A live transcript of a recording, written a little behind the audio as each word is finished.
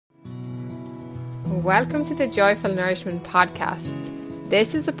Welcome to the Joyful Nourishment Podcast.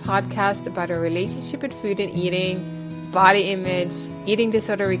 This is a podcast about our relationship with food and eating, body image, eating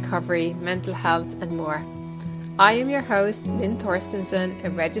disorder recovery, mental health, and more. I am your host, Lynn Thorstenson, a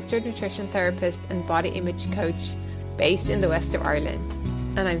registered nutrition therapist and body image coach based in the west of Ireland.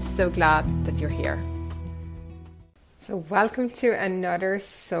 And I'm so glad that you're here. So welcome to another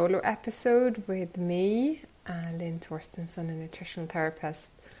solo episode with me, Lynn Thorstenson, a nutritional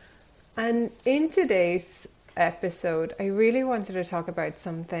therapist. And in today's episode, I really wanted to talk about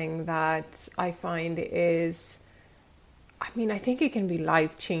something that I find is, I think it can be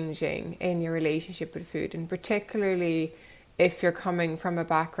life-changing in your relationship with food, and particularly if you're coming from a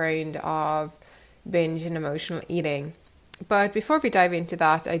background of binge and emotional eating. But before we dive into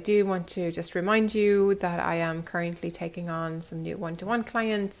that, I do want to just remind you that I am currently taking on some new one-to-one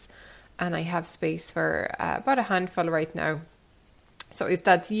clients, and I have space for about a handful right now. So if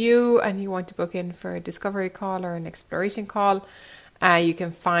that's you and you want to book in for a discovery call or an exploration call, you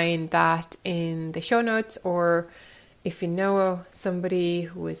can find that in the show notes, or if you know somebody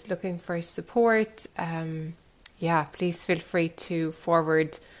who is looking for support, please feel free to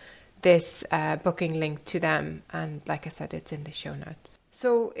forward this booking link to them. And like I said, it's in the show notes.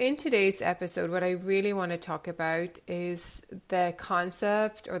 So in today's episode, what I really want to talk about is the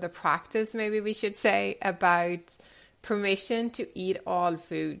concept, or the practice, maybe we should say, about permission to eat all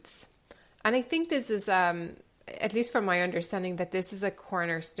foods. And I think this is, at least from my understanding, that this is a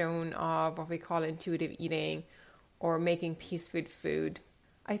cornerstone of what we call intuitive eating, or making peace with food.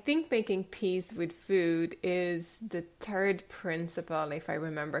 I think making peace with food is the third principle, if I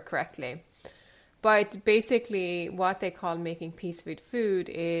remember correctly. But basically what they call making peace with food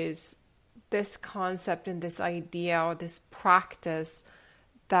is this concept and this idea, or this practice,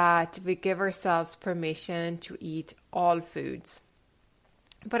 that we give ourselves permission to eat all foods.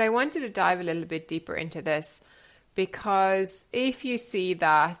 But I wanted to dive a little bit deeper into this, because if you see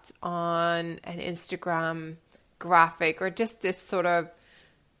that on an Instagram graphic, or just this sort of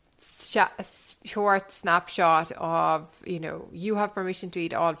short snapshot of, you have permission to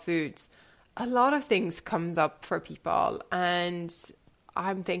eat all foods, a lot of things comes up for people, and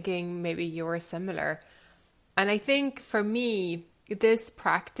I'm thinking maybe you're similar. And I think for me, this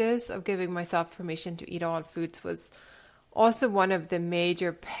practice of giving myself permission to eat all foods was also one of the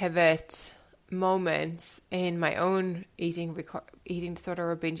major pivot moments in my own eating disorder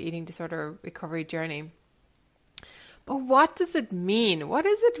or binge eating disorder recovery journey. But what does it mean? What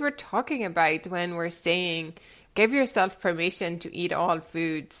is it we're talking about when we're saying give yourself permission to eat all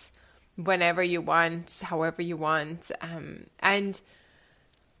foods whenever you want, however you want? And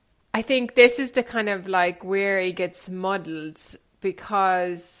I think this is the kind of where it gets muddled,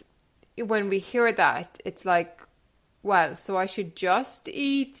 because when we hear that, it's like, well, so I should just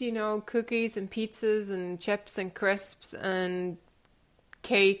eat, cookies and pizzas and chips and crisps and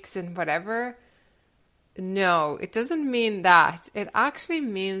cakes and whatever. No, it doesn't mean that. It actually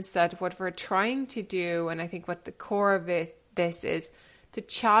means that what we're trying to do, and I think what the core of this is, to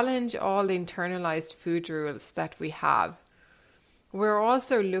challenge all the internalized food rules that we have. We're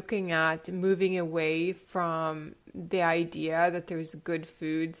also looking at moving away from the idea that there's good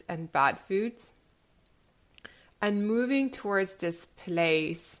foods and bad foods, and moving towards this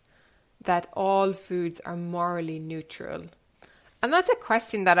place that all foods are morally neutral. And that's a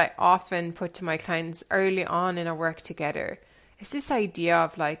question that I often put to my clients early on in our work together. It's this idea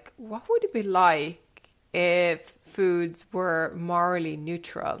of what would it be like if foods were morally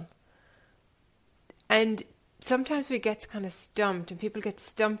neutral? And sometimes we get kind of stumped, and people get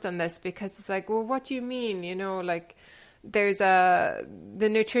stumped on this, because it's like, well, what do you mean? There's the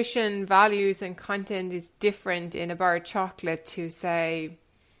nutrition values and content is different in a bar of chocolate to, say,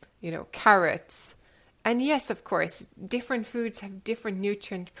 carrots. And yes, of course, different foods have different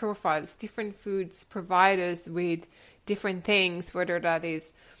nutrient profiles. Different foods provide us with different things, whether that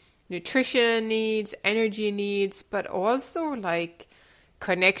is nutrition needs, energy needs, but also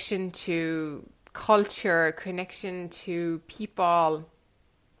connection to culture, connection to people,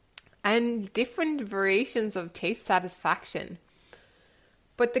 and different variations of taste satisfaction.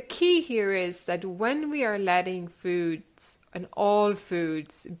 But the key here is that when we are letting foods and all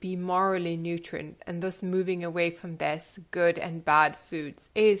foods be morally neutral, and thus moving away from this good and bad foods,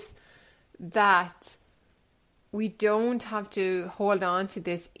 is that we don't have to hold on to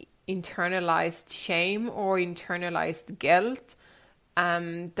this internalized shame or internalized guilt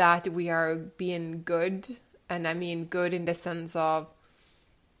that we are being good. And I mean good in the sense of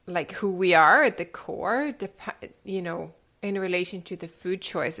who we are at the core, in relation to the food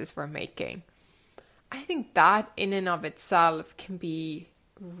choices we're making. I think that in and of itself can be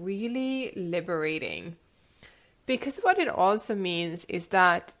really liberating. Because what it also means is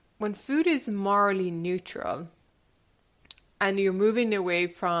that when food is morally neutral and you're moving away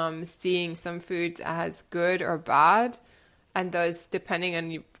from seeing some foods as good or bad, and thus, depending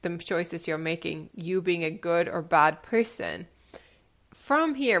on the choices you're making, you being a good or bad person,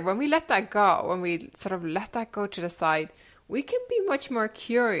 from here, when we let that go, when we sort of let that go to the side, we can be much more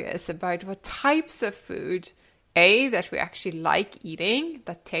curious about what types of food, that we actually like eating,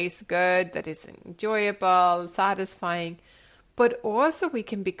 that tastes good, that is enjoyable, satisfying, but also we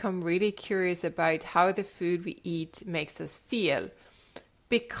can become really curious about how the food we eat makes us feel.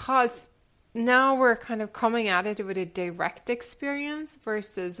 Because now we're kind of coming at it with a direct experience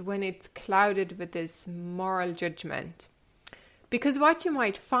versus when it's clouded with this moral judgment. Because what you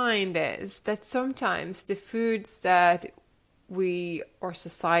might find is that sometimes the foods that we or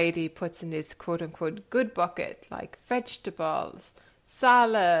society puts in this quote unquote good bucket, like vegetables,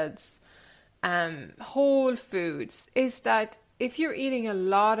 salads, whole foods, is that if you're eating a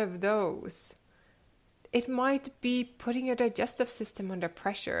lot of those, it might be putting your digestive system under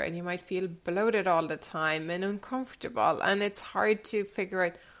pressure and you might feel bloated all the time and uncomfortable. And it's hard to figure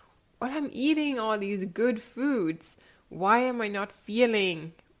out, well, I'm eating all these good foods. Why am I not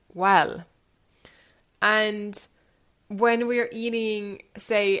feeling well? And when we're eating,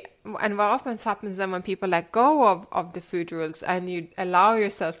 say, and what often happens then when people let go of the food rules and you allow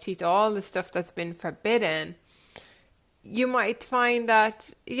yourself to eat all the stuff that's been forbidden, you might find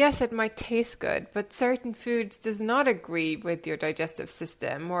that, yes, it might taste good, but certain foods does not agree with your digestive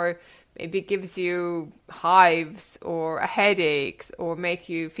system, or maybe it gives you hives or headaches or make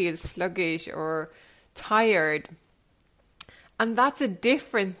you feel sluggish or tired. And that's a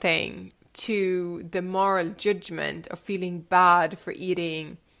different thing to the moral judgment of feeling bad for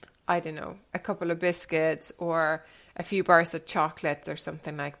eating, I don't know, a couple of biscuits or a few bars of chocolates or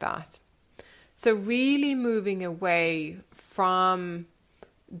something like that. So really moving away from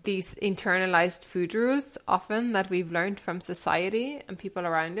these internalized food rules often that we've learned from society and people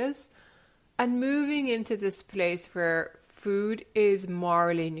around us, and moving into this place where food is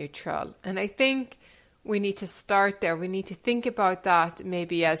morally neutral. And I think we need to start there. We need to think about that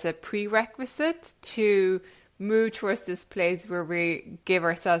maybe as a prerequisite to move towards this place where we give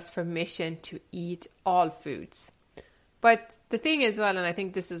ourselves permission to eat all foods. But the thing as well, and I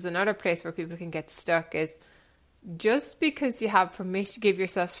think this is another place where people can get stuck, is just because you have permission, give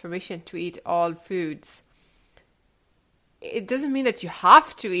yourself permission to eat all foods, it doesn't mean that you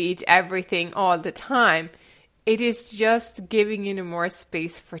have to eat everything all the time. It is just giving you more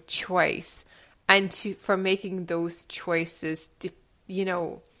space for choice. And for making those choices,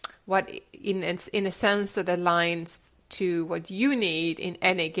 what in a sense that aligns to what you need in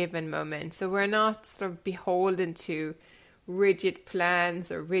any given moment. So we're not sort of beholden to rigid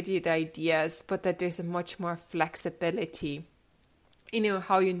plans or rigid ideas, but that there's a much more flexibility,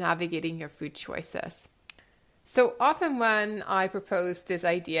 how you're navigating your food choices. So often when I propose this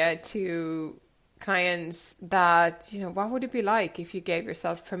idea to clients that, what would it be like if you gave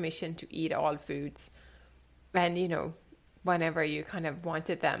yourself permission to eat all foods and, whenever you kind of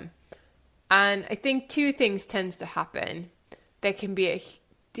wanted them. And I think two things tends to happen. There can be a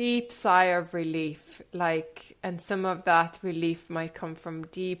deep sigh of relief, and some of that relief might come from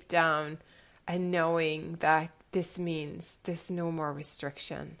deep down and knowing that this means there's no more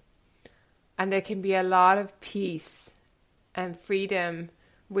restriction. And there can be a lot of peace and freedom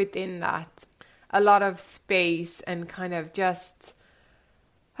within that. A lot of space and kind of just,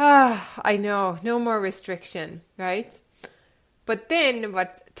 I know, no more restriction, right? But then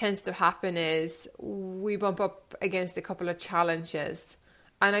what tends to happen is we bump up against a couple of challenges.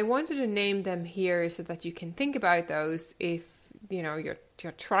 And I wanted to name them here so that you can think about those if, you're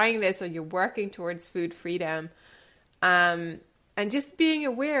trying this or you're working towards food freedom. And just being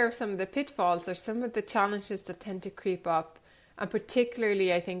aware of some of the pitfalls or some of the challenges that tend to creep up. And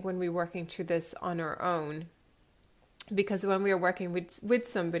particularly, I think, when we're working through this on our own, because when we are working with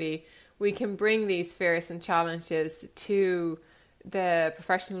somebody, we can bring these fears and challenges to the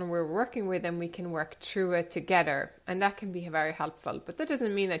professional we're working with and we can work through it together. And that can be very helpful. But that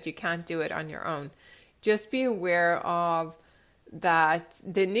doesn't mean that you can't do it on your own. Just be aware of that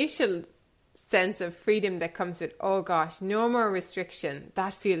the initial sense of freedom that comes with, oh gosh, no more restriction.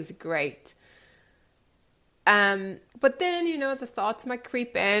 That feels great. But then, the thoughts might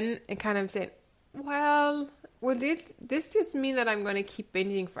creep in and kind of say, well, will this just mean that I'm going to keep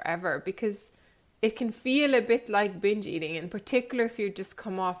binging forever? Because it can feel a bit like binge eating, in particular if you just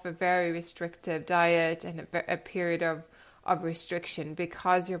come off a very restrictive diet and a period of restriction,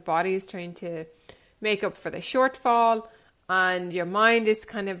 because your body is trying to make up for the shortfall and your mind is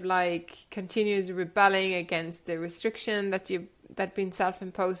kind of like continues rebelling against the restriction that been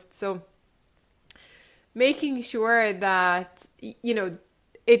self-imposed. So making sure that,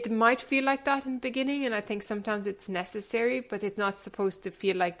 it might feel like that in the beginning, and I think sometimes it's necessary, but it's not supposed to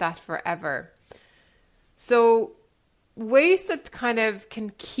feel like that forever. So ways that kind of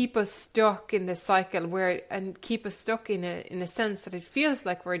can keep us stuck in the cycle and keep us stuck in a sense that it feels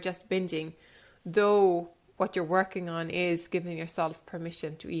like we're just binging, though what you're working on is giving yourself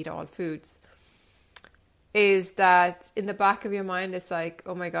permission to eat all foods, is that in the back of your mind it's like,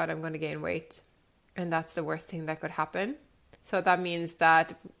 oh my God, I'm going to gain weight. And that's the worst thing that could happen. So that means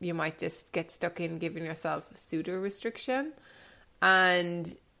that you might just get stuck in giving yourself pseudo restriction,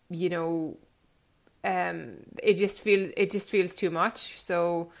 and it just feels too much.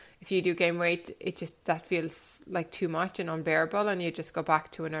 So if you do gain weight, that feels like too much and unbearable, and you just go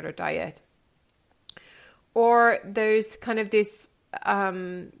back to another diet. Or there's kind of this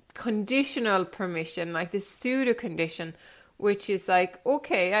conditional permission, like this pseudo condition, which is like,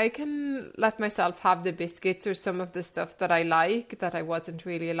 okay, I can let myself have the biscuits or some of the stuff that I like that I wasn't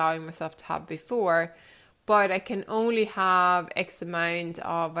really allowing myself to have before, but I can only have X amount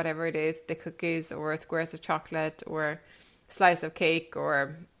of whatever it is, the cookies or squares of chocolate or slice of cake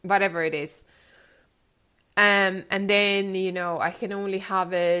or whatever it is. And then, I can only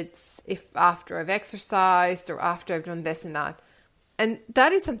have it if after I've exercised or after I've done this and that. And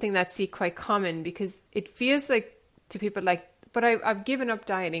that is something that's quite common, because it feels like to people like, but I've given up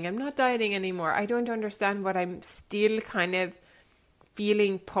dieting. I'm not dieting anymore. I don't understand, but I'm still kind of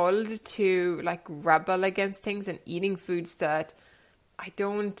feeling pulled to like rebel against things and eating foods that I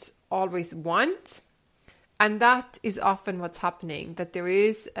don't always want. And that is often what's happening, that there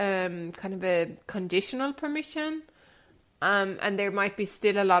is kind of a conditional permission, and there might be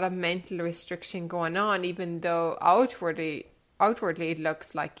still a lot of mental restriction going on, even though outwardly it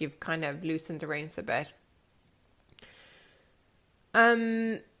looks like you've kind of loosened the reins a bit.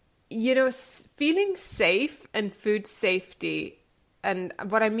 Feeling safe and food safety. And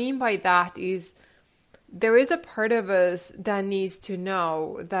what I mean by that is there is a part of us that needs to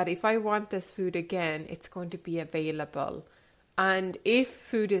know that if I want this food again, it's going to be available. And if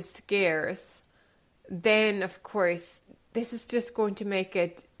food is scarce, then of course, this is just going to make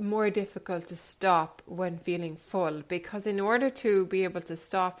it more difficult to stop when feeling full. Because in order to be able to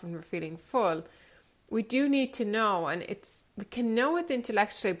stop when we're feeling full, we do need to know, and we can know it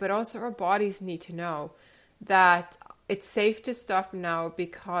intellectually, but also our bodies need to know that it's safe to stop now,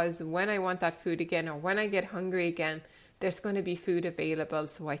 because when I want that food again, or when I get hungry again, there's going to be food available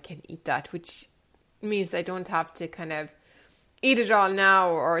so I can eat that, which means I don't have to kind of eat it all now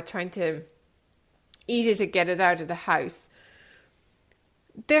or trying to eat it to get it out of the house.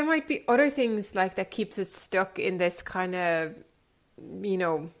 There might be other things like that keeps us stuck in this kind of,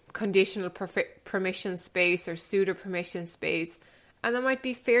 conditional permission space or pseudo permission space. And there might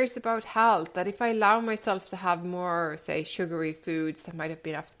be fears about health, that if I allow myself to have more, say, sugary foods that might have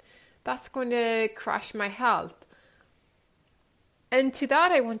been enough, that's going to crash my health. And to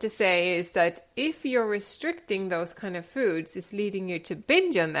that I want to say is that if you're restricting those kind of foods, is leading you to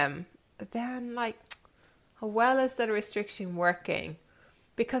binge on them, then how well is that restriction working?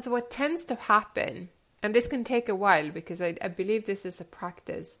 Because what tends to happen, and this can take a while, because I believe this is a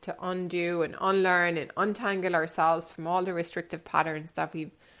practice to undo and unlearn and untangle ourselves from all the restrictive patterns that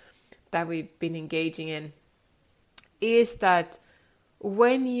we've been engaging in, is that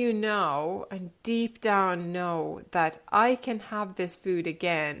when you know and deep down know that I can have this food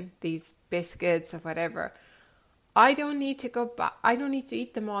again, these biscuits or whatever, I don't need to go back. I don't need to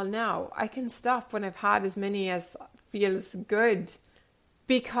eat them all now. I can stop when I've had as many as feels good,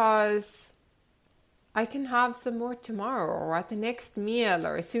 because I can have some more tomorrow or at the next meal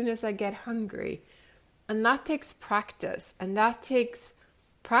or as soon as I get hungry. And that takes practice, and that takes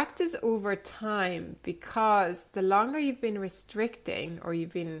practice over time, because the longer you've been restricting or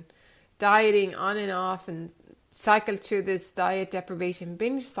you've been dieting on and off and cycled through this diet deprivation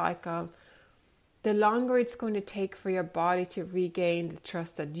binge cycle, the longer it's going to take for your body to regain the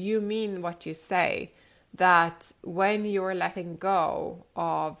trust that you mean what you say. That when you're letting go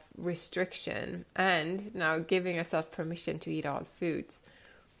of restriction and now giving yourself permission to eat all foods,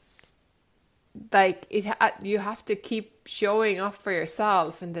 you have to keep showing up for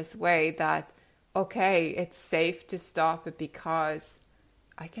yourself in this way that, okay, it's safe to stop it because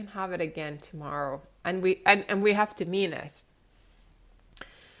I can have it again tomorrow, and we have to mean it.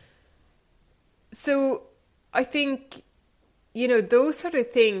 So I think, those sort of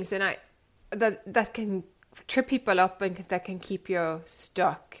things, and that can trip people up and that can keep you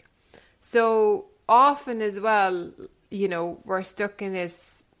stuck. So often as well, we're stuck in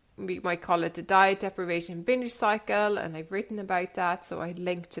this, we might call it the diet deprivation binge cycle, and I've written about that, so I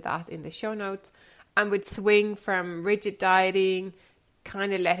link to that in the show notes, and would swing from rigid dieting,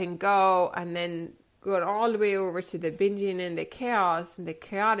 kind of letting go, and then going all the way over to the binging and the chaos and the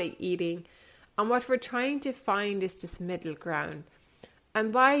chaotic eating. And what we're trying to find is this middle ground.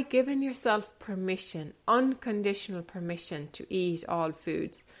 And by giving yourself permission, unconditional permission to eat all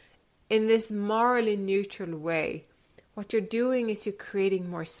foods in this morally neutral way, what you're doing is you're creating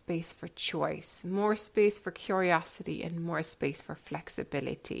more space for choice, more space for curiosity, and more space for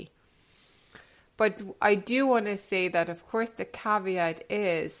flexibility. But I do want to say that, of course, the caveat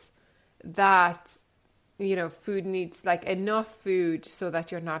is that, food needs, like, enough food so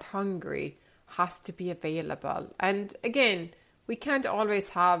that you're not hungry has to be available. And again, we can't always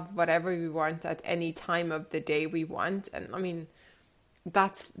have whatever we want at any time of the day we want. And I mean,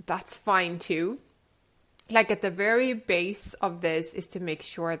 that's fine too. Like, at the very base of this is to make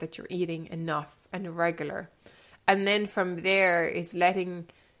sure that you're eating enough and regular. And then from there is letting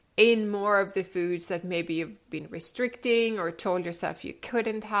in more of the foods that maybe you've been restricting or told yourself you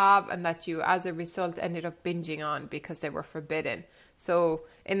couldn't have, and that you as a result ended up binging on because they were forbidden. So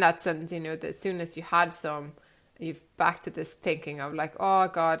in that sense, as soon as you had some, you've back to this thinking of like, oh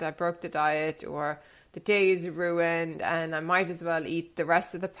God, I broke the diet, or the day is ruined and I might as well eat the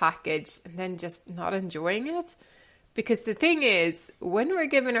rest of the package, and then just not enjoying it. Because the thing is, when we're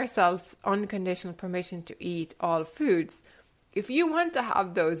giving ourselves unconditional permission to eat all foods, if you want to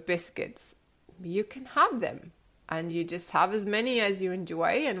have those biscuits, you can have them. And you just have as many as you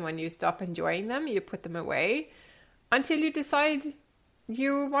enjoy. And when you stop enjoying them, you put them away until you decide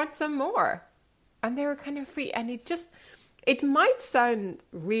you want some more. And they're kind of free. And it might sound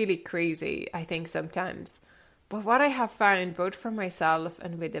really crazy, I think, sometimes. But what I have found, both for myself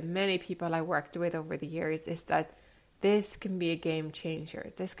and with the many people I worked with over the years, is that this can be a game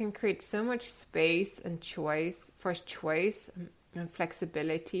changer. This can create so much space and choice and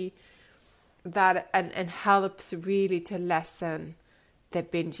flexibility that and helps really to lessen the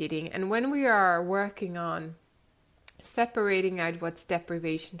binge eating. And when we are working on separating out what's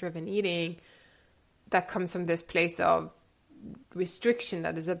deprivation driven eating, that comes from this place of restriction,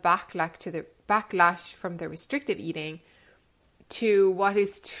 that is a backlash from the restrictive eating, to what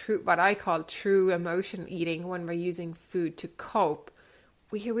is true, what I call true emotional eating, when we're using food to cope.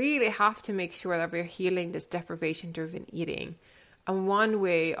 We really have to make sure that we're healing this deprivation driven eating. And one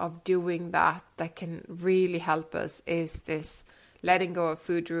way of doing that can really help us is this letting go of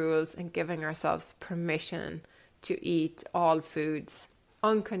food rules and giving ourselves permission to eat all foods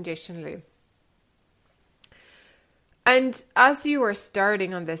unconditionally. And as you are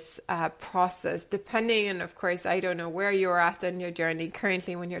starting on this process, depending, and of course, I don't know where you're at on your journey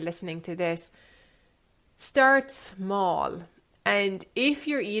currently when you're listening to this, start small. And if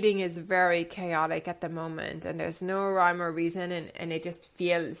your eating is very chaotic at the moment and there's no rhyme or reason and it just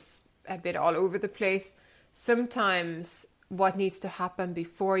feels a bit all over the place, sometimes what needs to happen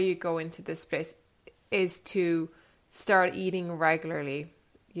before you go into this place is to start eating regularly,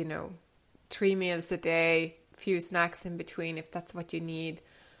 3 meals a day, few snacks in between if that's what you need,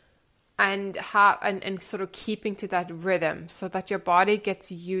 and sort of keeping to that rhythm so that your body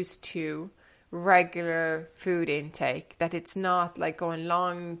gets used to regular food intake, that it's not like going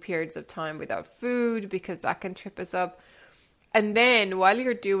long periods of time without food, because that can trip us up. And then while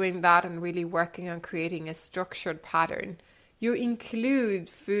you're doing that and really working on creating a structured pattern, you include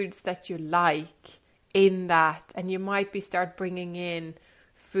foods that you like in that, and you might start bringing in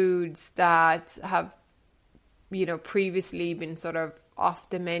foods that have previously been sort of off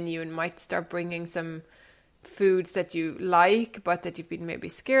the menu, and might start bringing some foods that you like but that you've been maybe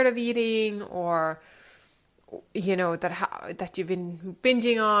scared of eating, or that you've been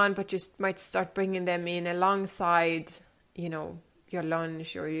binging on, but just might start bringing them in alongside your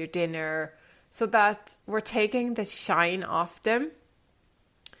lunch or your dinner, so that we're taking the shine off them.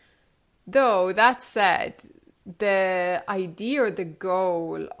 Though that said, the idea or the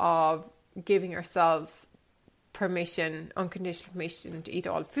goal of giving ourselves permission, unconditional permission to eat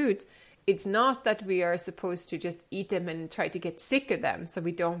all foods, it's not that we are supposed to just eat them and try to get sick of them so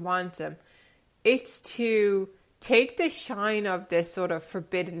we don't want them. It's to take the shine of this sort of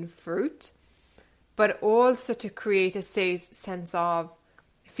forbidden fruit, but also to create a sense of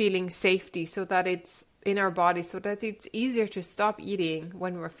feeling safety, so that it's in our body, so that it's easier to stop eating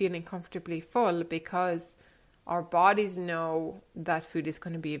when we're feeling comfortably full, because our bodies know that food is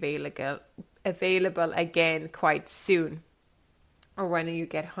going to be available again quite soon, or when you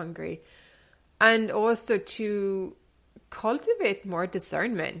get hungry. And also to cultivate more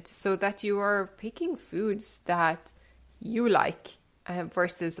discernment, so that you are picking foods that you like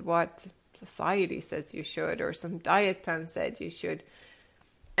versus what society says you should, or some diet plan said you should.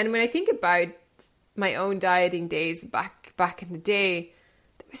 And when I think about my own dieting days back in the day,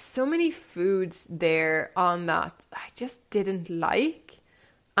 there were so many foods there on that I just didn't like.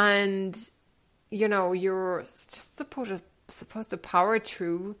 And, you know, you're just supposed to power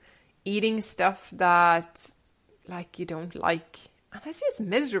through eating stuff that, like, you don't like. And it's just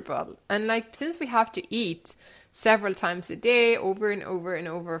miserable. And, like, since we have to eat several times a day, over and over and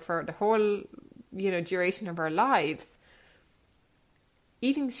over for the whole, you know, duration of our lives,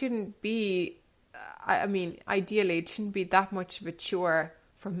 eating shouldn't be, I mean, ideally, it shouldn't be that much of a chore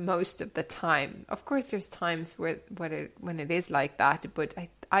for most of the time. Of course, there's times when it is like that, but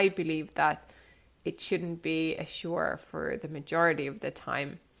I believe that it shouldn't be a chore for the majority of the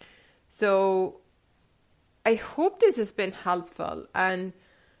time. So I hope this has been helpful. And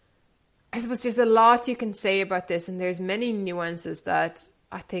I suppose there's a lot you can say about this, and there's many nuances that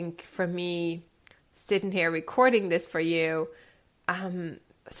I think, for me, sitting here recording this for you,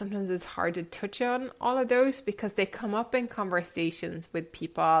 sometimes it's hard to touch on all of those because they come up in conversations with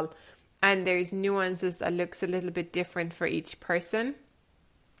people, and there's nuances that looks a little bit different for each person.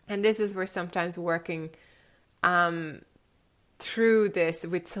 And this is where sometimes working through this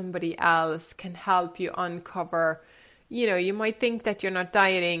with somebody else can help you uncover, you know, you might think that you're not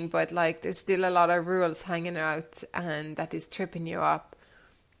dieting, but like there's still a lot of rules hanging out and that is tripping you up.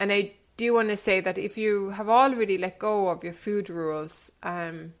 And I do want to say that if you have already let go of your food rules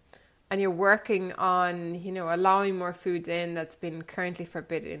and you're working on, you know, allowing more foods in that's been currently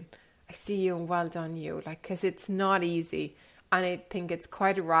forbidden, I see you and well done you, like, because it's not easy. And I think it's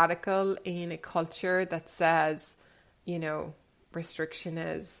quite radical in a culture that says, you know, restriction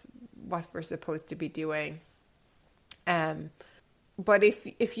is what we're supposed to be doing. But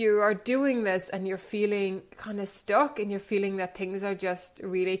if you are doing this and you're feeling kind of stuck and you're feeling that things are just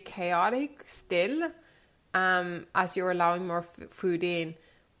really chaotic still, as you're allowing more food in,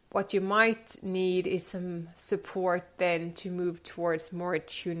 what you might need is some support then to move towards more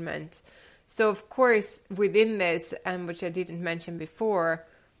attunement. So of course, within this, which I didn't mention before,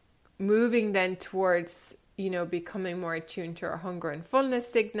 moving then towards, you know, becoming more attuned to our hunger and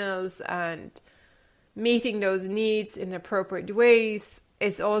fullness signals and meeting those needs in appropriate ways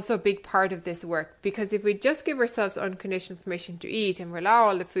is also a big part of this work. Because if we just give ourselves unconditional permission to eat and we allow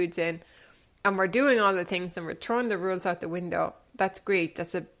all the foods in and we're doing all the things and we're throwing the rules out the window, that's great.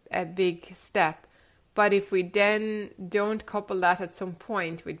 That's a big step. But if we then don't couple that at some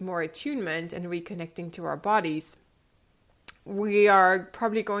point with more attunement and reconnecting to our bodies, we are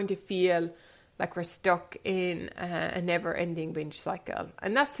probably going to feel like we're stuck in a never-ending binge cycle.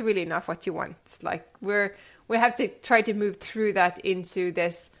 And that's really not what you want. Like we have to try to move through that into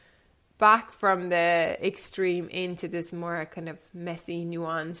this, back from the extreme into this more kind of messy,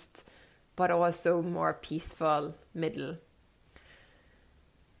 nuanced, but also more peaceful middle.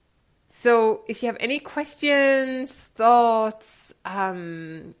 So if you have any questions, thoughts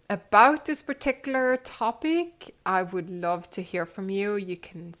about this particular topic, I would love to hear from you. You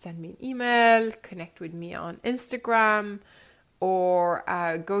can send me an email, connect with me on Instagram, or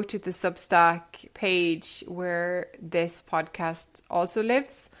go to the Substack page where this podcast also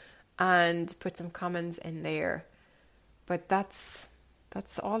lives and put some comments in there. But that's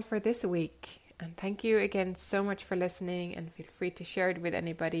all for this week. And thank you again so much for listening, and feel free to share it with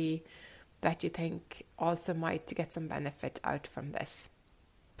anybody that you think also might get some benefit out from this.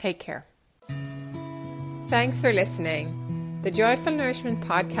 Take care. Thanks for listening. The Joyful Nourishment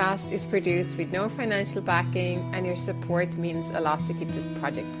podcast is produced with no financial backing, and your support means a lot to keep this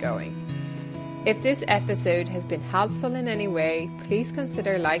project going. If this episode has been helpful in any way, please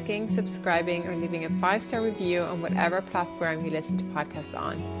consider liking, subscribing, or leaving a 5-star review on whatever platform you listen to podcasts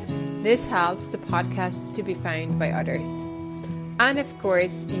on. This helps the podcast to be found by others. And of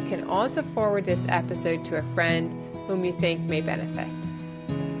course, you can also forward this episode to a friend whom you think may benefit.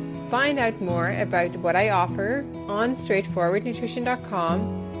 Find out more about what I offer on straightforwardnutrition.com.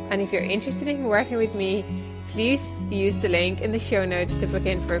 And if you're interested in working with me, please use the link in the show notes to book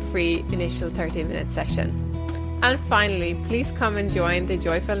in for a free initial 30-minute session. And finally, please come and join the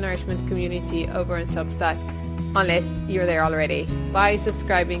Joyful Nourishment community over on Substack, unless you're there already, by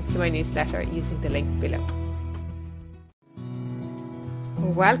subscribing to my newsletter using the link below.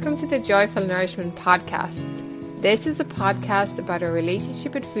 Welcome to the Joyful Nourishment podcast. This is a podcast about our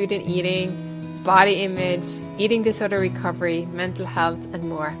relationship with food and eating, body image, eating disorder recovery, mental health, and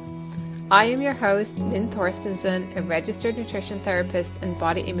more. I am your host, Lynn Thorstensen, a registered nutrition therapist and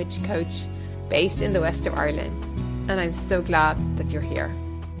body image coach based in the west of Ireland. And I'm so glad that you're here.